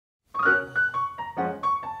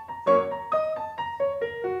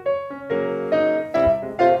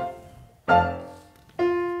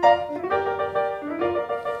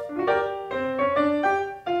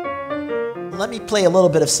me play a little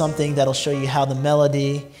bit of something that'll show you how the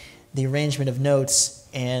melody, the arrangement of notes,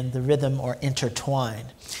 and the rhythm are intertwined.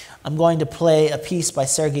 I'm going to play a piece by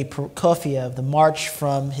Sergei Prokofiev, the March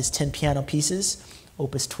from his 10 piano pieces,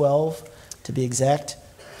 Opus 12 to be exact.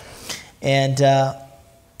 And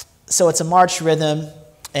so it's a march rhythm,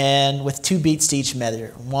 and with 2 beats to each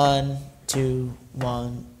measure. 1, 2,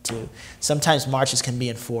 1, 2. Sometimes marches can be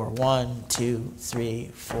in 4. 1, 2, 3,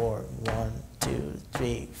 4. 1, 2,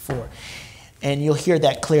 3, 4. And you'll hear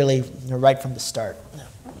that clearly right from the start.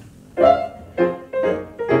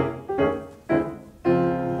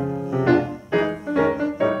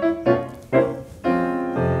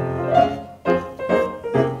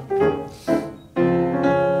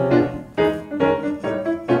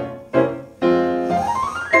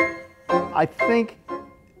 I think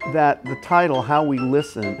that the title, How Do We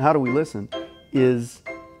Listen, is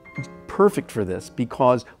perfect for this,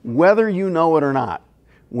 because whether you know it or not,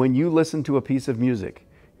 when you listen to a piece of music,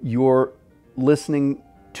 you're listening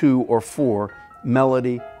to or for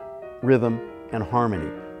melody, rhythm, and harmony.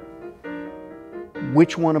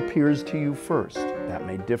 Which one appears to you first? That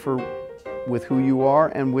may differ with who you are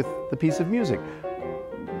and with the piece of music.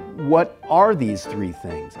 What are these 3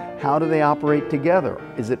 things? How do they operate together?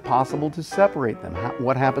 Is it possible to separate them?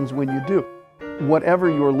 What happens when you do? Whatever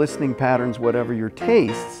your listening patterns, whatever your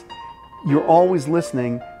tastes, you're always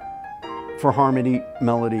listening for harmony,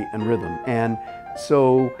 melody, and rhythm. And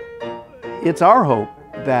so it's our hope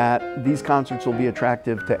that these concerts will be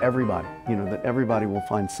attractive to everybody, that everybody will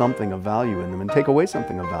find something of value in them and take away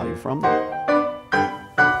something of value from them.